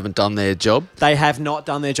Wales haven't done their job. They have not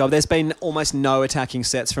done their job. There's been almost no attacking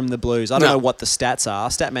sets from the Blues. I don't No. know what the stats are.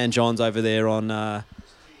 Statman John's over there on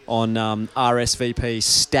RSVP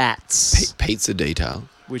Stats, Pizza detail.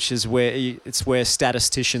 which is where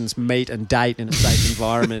statisticians meet and date in a safe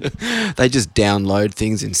environment. They just download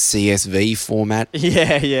things in CSV format.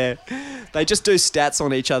 Yeah. They just do stats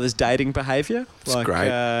on each other's dating behaviour. It's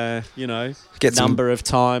great. Get some- number of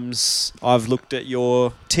times I've looked at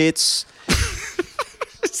your tits.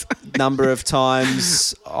 Number of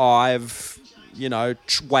times I've,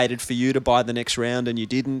 waited for you to buy the next round and you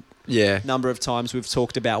didn't. Yeah. Number of times we've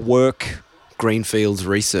talked about work. Greenfield's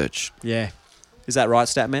research. Yeah. Is that right,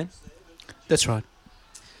 Statman? That's right.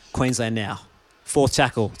 Queensland now. Fourth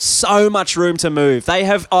tackle. So much room to move. They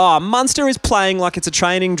have... Munster is playing like it's a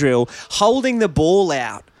training drill, holding the ball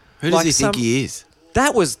out. Who does Like he think he is?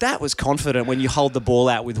 That was confident when you hold the ball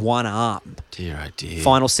out with one arm. Dear, oh dear.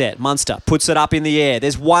 Final set. Munster puts it up in the air.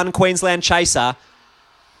 There's one Queensland chaser.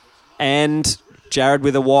 And Jared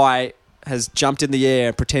with a Y has jumped in the air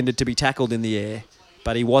and pretended to be tackled in the air.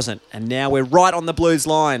 But he wasn't. And now we're right on the Blues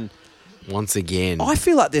line. Once again. I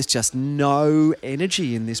feel like there's just no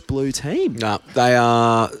energy in this Blue team. No, they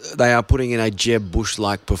are putting in a Jeb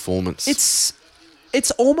Bush-like performance.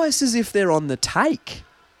 It's almost as if they're on the take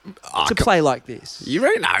to play like this. You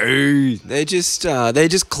reckon? No, they're just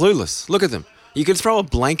clueless. Look at them. You could throw a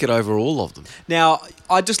blanket over all of them. Now,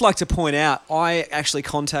 I'd just like to point out, I actually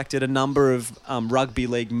contacted a number of rugby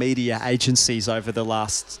league media agencies over the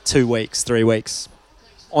last 2 weeks, 3 weeks,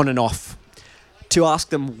 on and off, to ask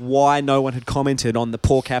them why no one had commented on the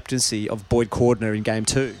poor captaincy of Boyd Cordner in Game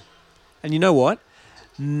 2. And you know what?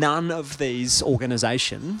 None of these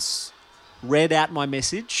organisations read out my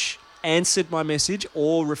message, answered my message,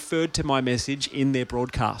 or referred to my message in their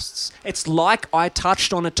broadcasts. It's like I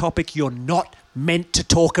touched on a topic you're not meant to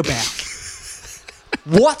talk about.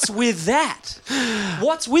 What's with that?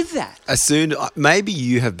 What's with that? Maybe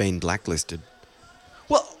you have been blacklisted.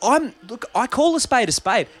 Well, I call a spade a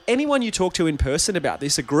spade. Anyone you talk to in person about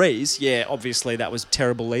this agrees, yeah, obviously that was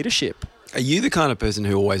terrible leadership. Are you the kind of person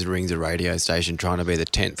who always rings a radio station trying to be the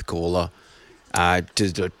 10th caller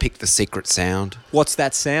to pick the secret sound? What's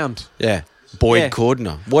that sound? Yeah. Boyd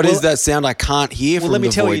Cordner. What is that sound I can't hear from the Boyd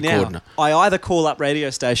Cordner? Well, let me tell you now. I either call up radio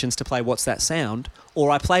stations to play What's That Sound,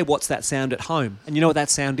 or I play What's That Sound at home. And you know what that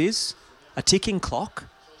sound is? A ticking clock.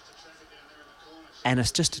 And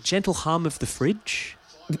it's just a gentle hum of the fridge.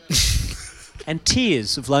 And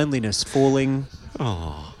tears of loneliness falling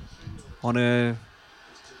on a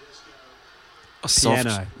soft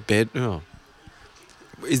piano. Bed. Oh.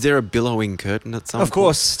 Is there a billowing curtain at some point? Of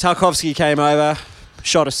course. Tarkovsky came over,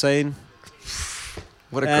 shot a scene.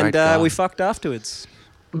 What a great guy. And we fucked afterwards.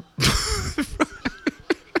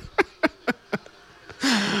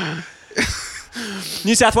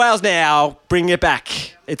 New South Wales now bringing it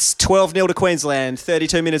back. It's 12-0 to Queensland,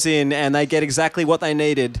 32 minutes in, and they get exactly what they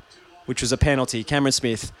needed, which was a penalty. Cameron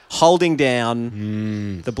Smith holding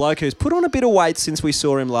down the bloke who's put on a bit of weight since we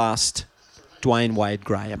saw him last, Dwayne Wade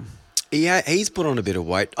Graham. Yeah, he's put on a bit of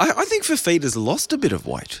weight. I think Fifita's lost a bit of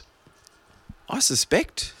weight. I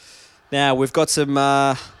suspect. Now we've got some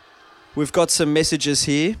messages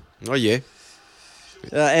here. Oh yeah.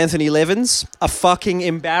 Anthony Levins, a fucking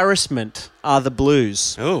embarrassment are the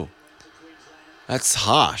Blues. Oh, that's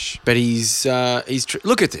harsh. But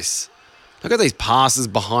look at this. Look at these passes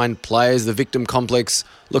behind players. The victim complex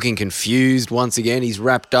looking confused once again. He's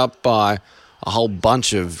wrapped up by a whole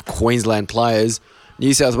bunch of Queensland players.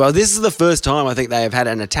 New South Wales. This is the first time I think they have had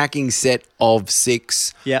an attacking set of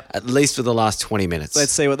 6. Yep. At least for the last 20 minutes.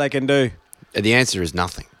 Let's see what they can do. The answer is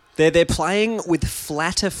nothing. They're playing with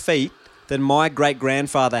flatter feet than my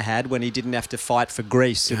great-grandfather had when he didn't have to fight for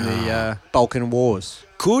Greece in the Balkan Wars.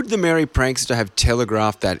 Could the Merry Prankster have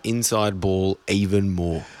telegraphed that inside ball even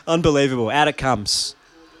more? Unbelievable. Out it comes.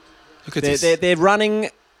 Look at this. They're running.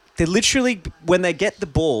 They're literally, when they get the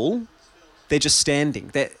ball, they're just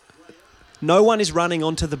standing. No one is running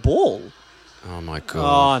onto the ball. Oh, my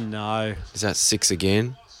God. Oh, no. Is that 6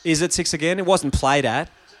 again? Is it 6 again? It wasn't played at.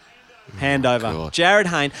 Handover. God. Jared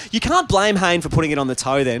Hayne. You can't blame Hayne for putting it on the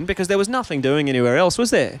toe then, because there was nothing doing anywhere else, was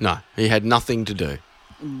there? No, he had nothing to do.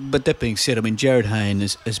 But that being said, I mean, Jared Hayne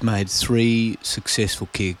has made 3 successful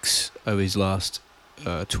kicks over his last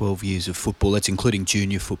 12 years of football. That's including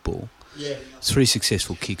junior football. Yeah. 3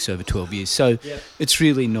 successful kicks over 12 years. So it's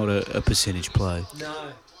really not a percentage play.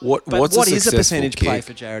 No. What is a percentage play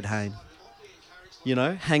for Jared Hayne? You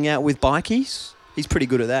know, hang out with bikies? He's pretty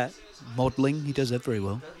good at that. Modelling, he does that very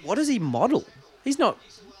well. What does he model?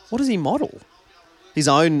 What does he model? His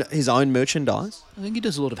own merchandise? I think he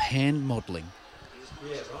does a lot of hand modelling.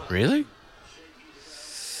 Yeah, right. Really?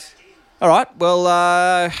 All right, well,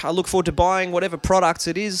 I look forward to buying whatever products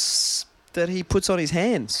it is that he puts on his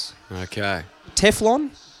hands. Okay. Teflon?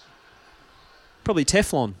 Probably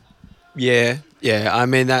Teflon. Yeah. I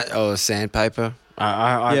mean sandpaper.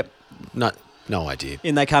 Yep. No idea.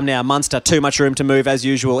 In they come now. Munster, too much room to move as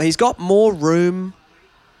usual. He's got more room.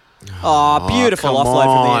 Oh, beautiful come offload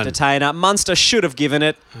from the on. entertainer. Munster should have given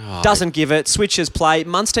it. Doesn't give it. Switches play.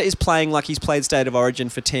 Munster is playing like he's played State of Origin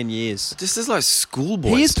for 10 years. This is like schoolboy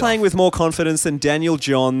He is stuff. playing with more confidence than Daniel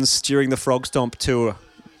Johns during the Frog Stomp tour.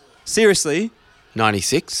 Seriously.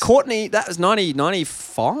 96? Courtney, that was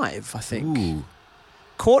 95, I think. Ooh.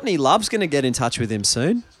 Courtney Love's going to get in touch with him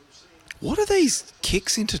soon. What are these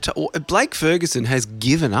kicks into... Blake Ferguson has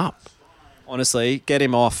given up. Honestly, get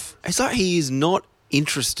him off. It's like he is not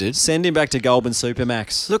interested. Send him back to Goulburn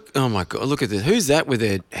Supermax. Look, oh my God, look at this. Who's that with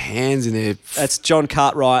their hands in their... That's John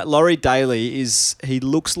Cartwright. Laurie Daly he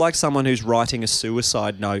looks like someone who's writing a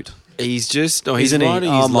suicide note. He's just... Oh, he's Isn't he? writing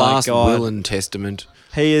Oh his my last God. will and testament.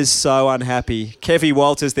 He is so unhappy. Kevy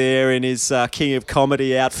Walters there in his King of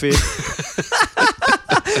Comedy outfit.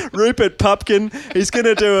 Rupert Pupkin. He's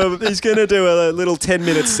gonna do a little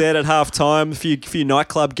 10-minute set at half time. A few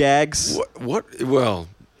nightclub gags. What? Well,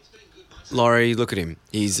 Laurie, look at him.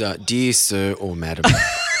 He's dear sir or madam.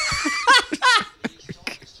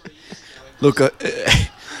 Look,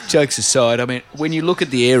 jokes aside, I mean, when you look at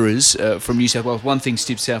the errors from New South Wales, one thing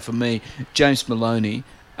sticks out for me. James Maloney,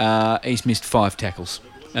 he's missed 5 tackles.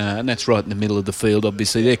 And that's right in the middle of the field,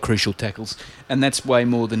 obviously. They're crucial tackles. And that's way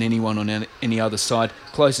more than anyone on any other side.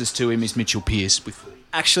 Closest to him is Mitchell Pearce.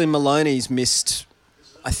 Actually, Maloney's missed,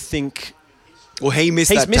 I think... Well, he's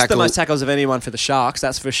missed the most tackles of anyone for the Sharks,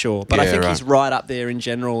 that's for sure. But I Yeah, think right. he's right up there in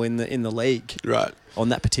general in the league. Right. On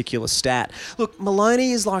that particular stat. Look,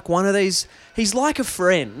 Maloney is like one of these... He's like a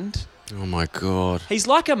friend. Oh, my God. He's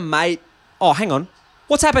like a mate. Oh, hang on.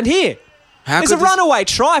 What's happened here? How There's could a this- runaway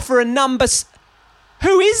try for a number...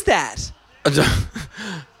 Who is that?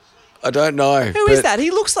 I don't know. Who is that? He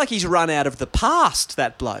looks like he's run out of the past,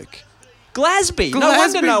 that bloke. Glasby. No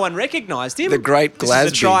wonder Glasby. no one recognised him. The great This is a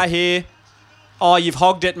Glasby. try here. Oh, you've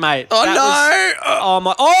hogged it, mate. Oh, That no.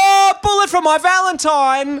 was- Oh, bullet from my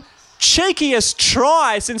Valentine. Cheekiest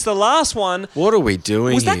try since the last one. What are we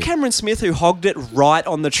doing Was that here? Cameron Smith who hogged it right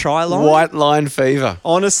on the try line? White line fever.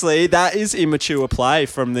 Honestly, that is immature play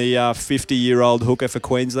from the 50-year-old hooker for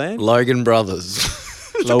Queensland. Logan Brothers.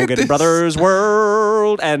 Logan Brothers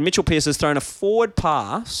World. And Mitchell Pearce has thrown a forward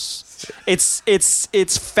pass.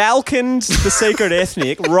 It's falconed the secret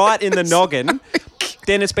ethnic right in the noggin.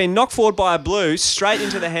 Then it's been knocked forward by a blue straight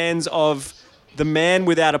into the hands of the man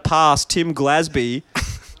without a pass, Tim Glasby,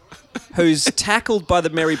 who's tackled by the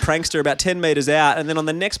merry prankster about 10 metres out. And then on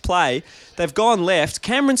the next play, they've gone left.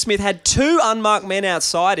 Cameron Smith had 2 unmarked men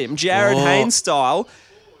outside him, Jared Haynes style,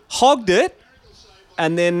 hogged it,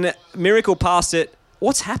 and then Miracle passed it.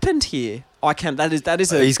 What's happened here? That is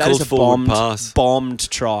He's called a forward pass. bombed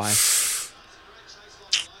try.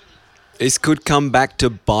 This could come back to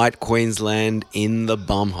bite Queensland in the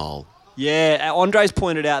bumhole. Yeah, Andre's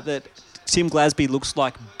pointed out that Tim Glasby looks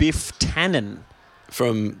like Biff Tannen.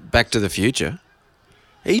 From Back to the Future.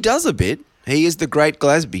 He does a bit. He is the great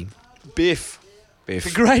Glasby. Biff.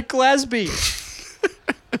 The great Glasby.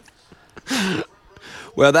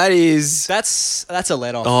 Well, that is... That's a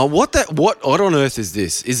let-off. Oh, what on earth is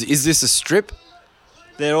this? Is this a strip?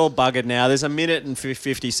 They're all buggered now. There's a minute and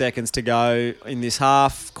 50 seconds to go in this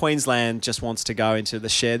half. Queensland just wants to go into the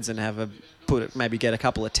sheds and maybe get a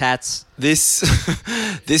couple of tats. This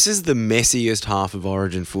this is the messiest half of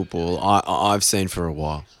Origin football I've seen for a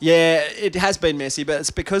while. Yeah, it has been messy, but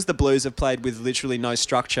it's because the Blues have played with literally no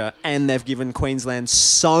structure and they've given Queensland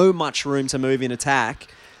so much room to move in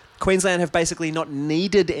attack. Queensland have basically not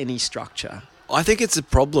needed any structure. I think it's a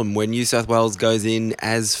problem when New South Wales goes in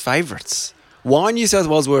as favourites. Why New South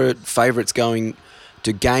Wales were favourites going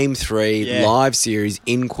to Game 3 live series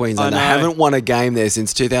in Queensland? I They know. haven't won a game there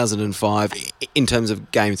since 2005 in terms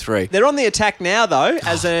of Game 3. They're on the attack now, though,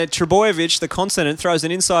 as Trebojevic, the consonant, throws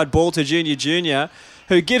an inside ball to Junior,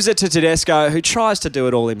 who gives it to Tedesco, who tries to do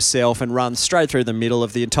it all himself and runs straight through the middle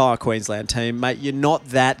of the entire Queensland team. Mate, you're not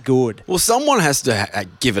that good. Well, someone has to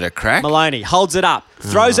give it a crack. Maloney holds it up,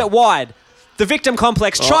 throws it wide. The victim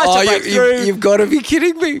complex tries to break through. You've got to be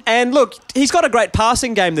kidding me. And look, he's got a great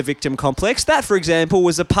passing game, the victim complex. That, for example,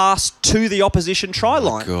 was a pass to the opposition try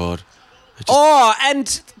line. God.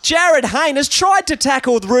 And Jared Hayne has tried to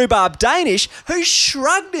tackle Rhubarb Danish, who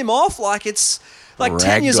shrugged him off like it's... Like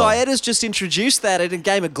Tanya Ragdoll. Zayed just introduced that in a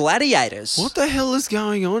game of gladiators. What the hell is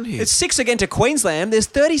going on here? It's 6 again to Queensland. There's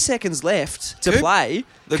 30 seconds left to play.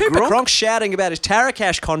 the Cooper Gronk- Cronk's shouting about his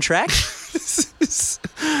Tarakash contract. It's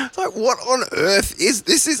like, what on earth is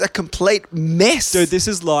this? Is a complete mess. Dude, this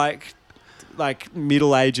is like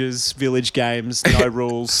Middle Ages village games, no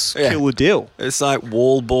rules, Yeah. kill the deal. It's like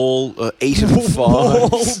wall ball, eat and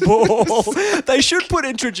five. Ball. They should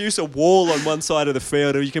introduce a wall on one side of the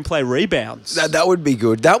field or you can play rebounds. That would be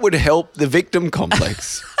good. That would help the victim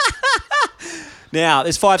complex. Now,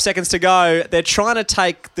 there's 5 seconds to go. They're trying to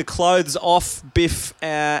take the clothes off Biff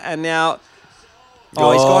and now...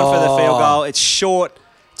 Oh, he's gone for the field goal. It's short.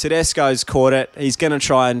 Tedesco's caught it. He's going to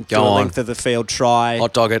try and do a on. length of the field try.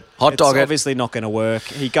 Hot dog it. Hot It's dog it. obviously not going to work.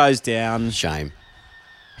 He goes down. Shame.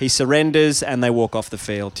 He surrenders and they walk off the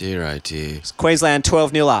field. Dear, oh dear. Queensland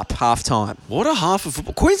 12-0 up, half-time. What a half of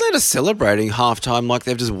football. Queensland are celebrating half-time like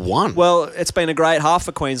they've just won. Well, it's been a great half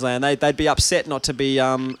for Queensland. They'd be upset not to be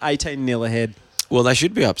 18-0 ahead. Well, they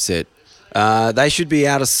should be upset. They should be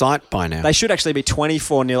out of sight by now. They should actually be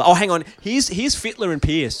 24-0. Oh, hang on. Here's Fittler and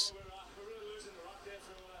Pearce.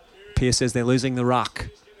 Pearce says they're losing the ruck.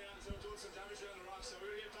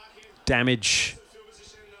 Damage.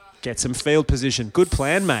 Get some field position. Good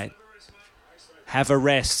plan, mate. Have a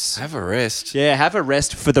rest. Have a rest. Yeah, have a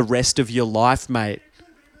rest for the rest of your life, mate.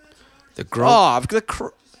 The Oh, Gronk. I've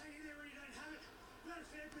got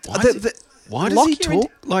Why does he Lockyer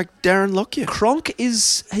talk like Darren Lockyer? Kronk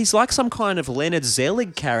he's like some kind of Leonard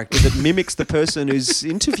Zelig character that mimics the person who's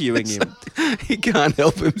interviewing him. He can't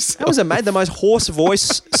help himself. That was the most hoarse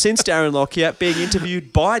voice since Darren Lockyer being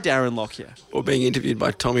interviewed by Darren Lockyer. Or being interviewed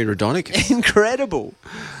by Tommy Radonicus. Incredible.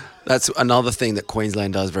 That's another thing that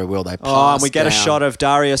Queensland does very well. They pass Oh, and we get a down. shot of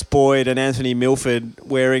Darius Boyd and Anthony Milford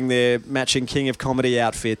wearing their matching King of Comedy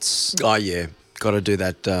outfits. Oh, yeah. Got to do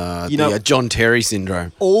that, know- John Terry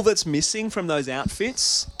syndrome. All that's missing from those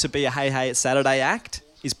outfits to be a Hey Hey It's Saturday act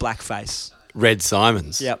is blackface. Red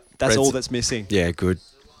Simons. Yep, that's Red all Si- that's missing. Yeah, good.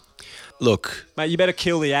 Look, Mate, you better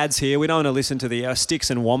kill the ads here. We don't want to listen to the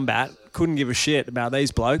Sticks and Wombat. Couldn't give a shit about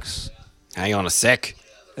these blokes. hang on a sec.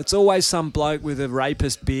 It's always some bloke with a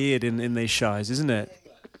rapist beard in these shows, isn't it?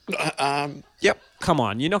 Yep. Come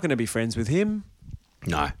on, you're not going to be friends with him.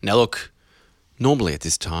 No. Now, look, normally at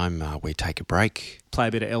this time, we take a break. Play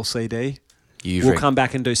a bit of LCD. You've We'll come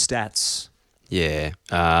back and do stats. Yeah.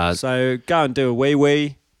 So go and do a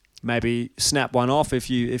wee. Maybe snap one off if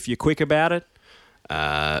you're quick about it.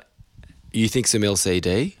 You think some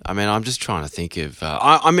LCD? I mean, I'm just trying to think of...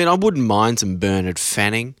 I mean, I wouldn't mind some Bernard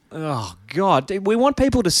Fanning. Oh, God. We want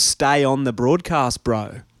people to stay on the broadcast,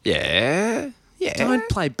 bro. Yeah. Yeah. Don't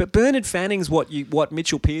play. But Bernard Fanning's what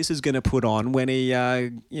Mitchell Pearce is going to put on when he,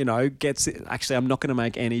 gets... Actually, I'm not going to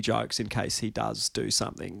make any jokes in case he does do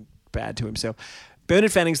something bad to himself.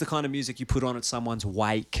 Bernard Fanning's the kind of music you put on at someone's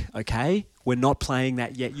wake, okay? We're not playing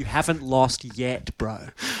that yet. You haven't lost yet, bro.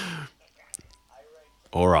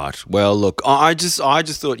 All right. Well, look, I just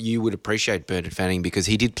thought you would appreciate Bernard Fanning because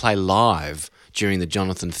he did play live during the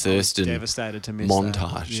Jonathan Thurston Devastated to miss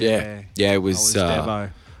montage. that. Yeah, it I was. was Devo.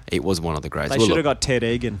 It was one of the greats. They Well, should have look, got Ted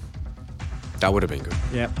Egan. that would have been good.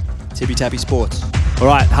 Yep. Tippy Tappy Sports. All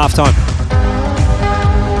right, halftime.